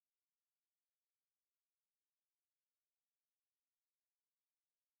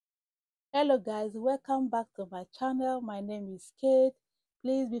Hello guys, welcome back to my channel. My name is Kate.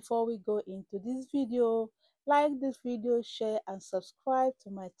 Please, before we go into this video, like this video, share and subscribe to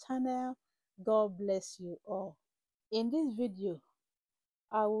my channel. God bless you all. In this video,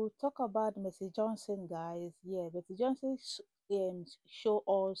 I will talk about Mercy Johnson, guys. Yeah, Mercy Johnson show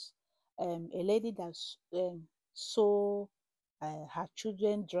us a lady that sew her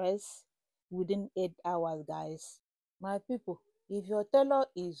children dress within 8 hours, guys. My people, if your tailor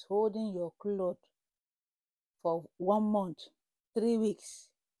is holding your cloth for 1 month, 3 weeks,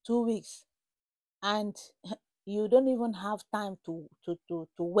 2 weeks, and you don't even have time to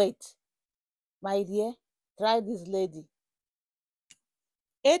wait, my dear, try this lady.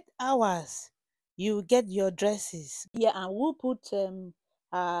 8 hours, you get your dresses. Yeah, and we'll put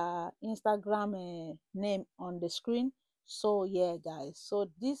her Instagram name on the screen. So yeah, guys, so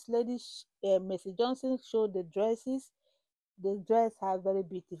this lady Mercy Johnson showed the dresses. The dress are very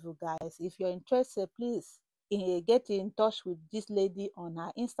beautiful, guys. If you're interested, please get in touch with this lady on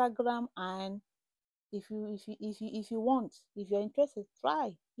her Instagram. And if you want, if you're interested,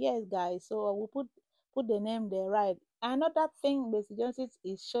 try. Yes, guys, so I will put the name there, right? Another thing Mercy Johnson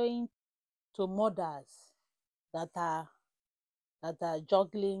is showing to mothers that are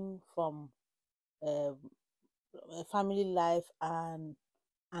juggling from um, family life and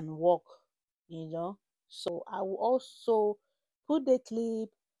work, so I will also put the clip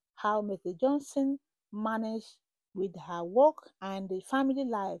how Mercy Johnson managed with her work and the family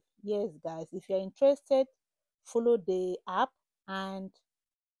life. Yes, guys, if you're interested, follow the app and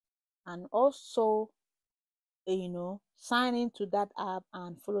also sign into that app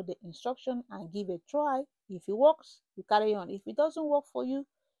and follow the instruction and give a try. If it works, you carry on. If it doesn't work for you,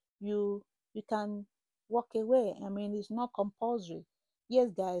 you can walk away. I mean, it's not compulsory. Yes,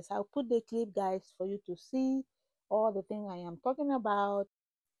 guys, I'll put the clip, guys, for you to see all the thing I am talking about.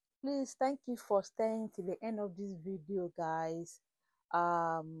 Please, thank you for staying till the end of this video, guys.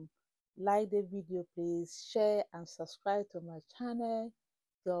 Like the video, please, share and subscribe to my channel.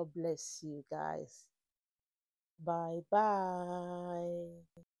 God bless you, guys. Bye bye.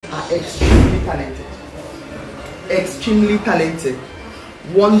 Are extremely talented. Extremely talented.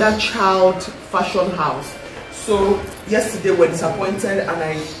 Wonder Child Fashion House. So yesterday we're disappointed and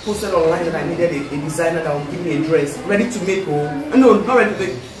I posted online that I needed a designer that would give me a dress ready to make. No, not ready to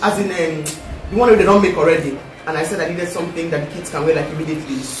make, as in the one that they don't make already. And I said I needed something that the kids can wear like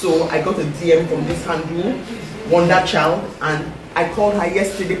immediately. So I got a DM from this handle, Wonder Child, and I called her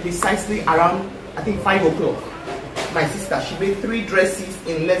yesterday precisely around, I think, 5 o'clock. My sister, she made 3 dresses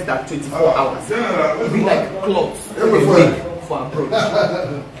in less than 24 hours. It'd be like clothes for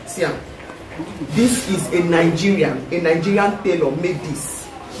abroad. See, this is a Nigerian tailor made this.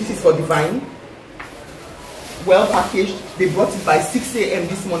 This is for Divine. Well packaged. They brought it by 6 a.m.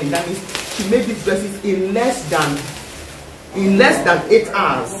 this morning. That means she made these dresses in less than 8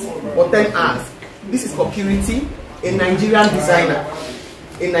 hours or 10 hours. This is for Purity, a Nigerian designer.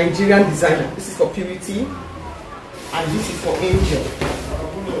 A Nigerian designer. This is for Purity. And this is for Angel.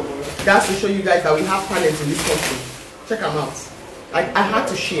 That's to show you guys that we have talents in this country. Check them out. I had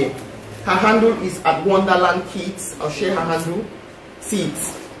to share. Her handle is at Wonderland Kids. I'll share her handle. See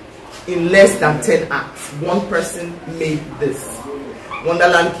it. In less than 10 hours, one person made this.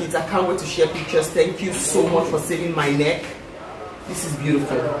 Wonderland Kids, I can't wait to share pictures. Thank you so much for saving my neck. This is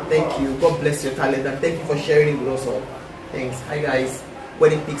beautiful. Thank you. God bless your talent and thank you for sharing it with us all. Thanks. Hi guys.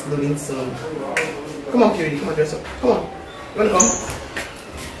 Wedding pics loading soon. Come on, Purity, come on, dress up. Come on. You wanna come?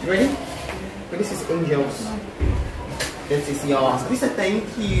 You ready? But this is Angel's. This is yours. Lisa, thank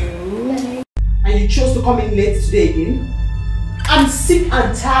you. And you chose to come in late today again? I'm sick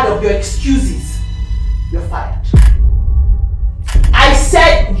and tired of your excuses. You're fired. I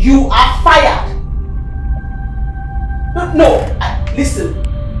said you are fired. Listen.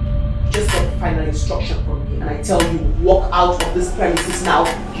 You just got the final instruction from me and I tell you, walk out of this premises now.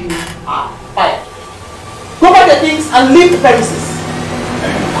 You are fired. Go back your things and leave the premises.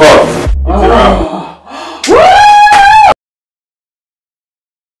 Cut.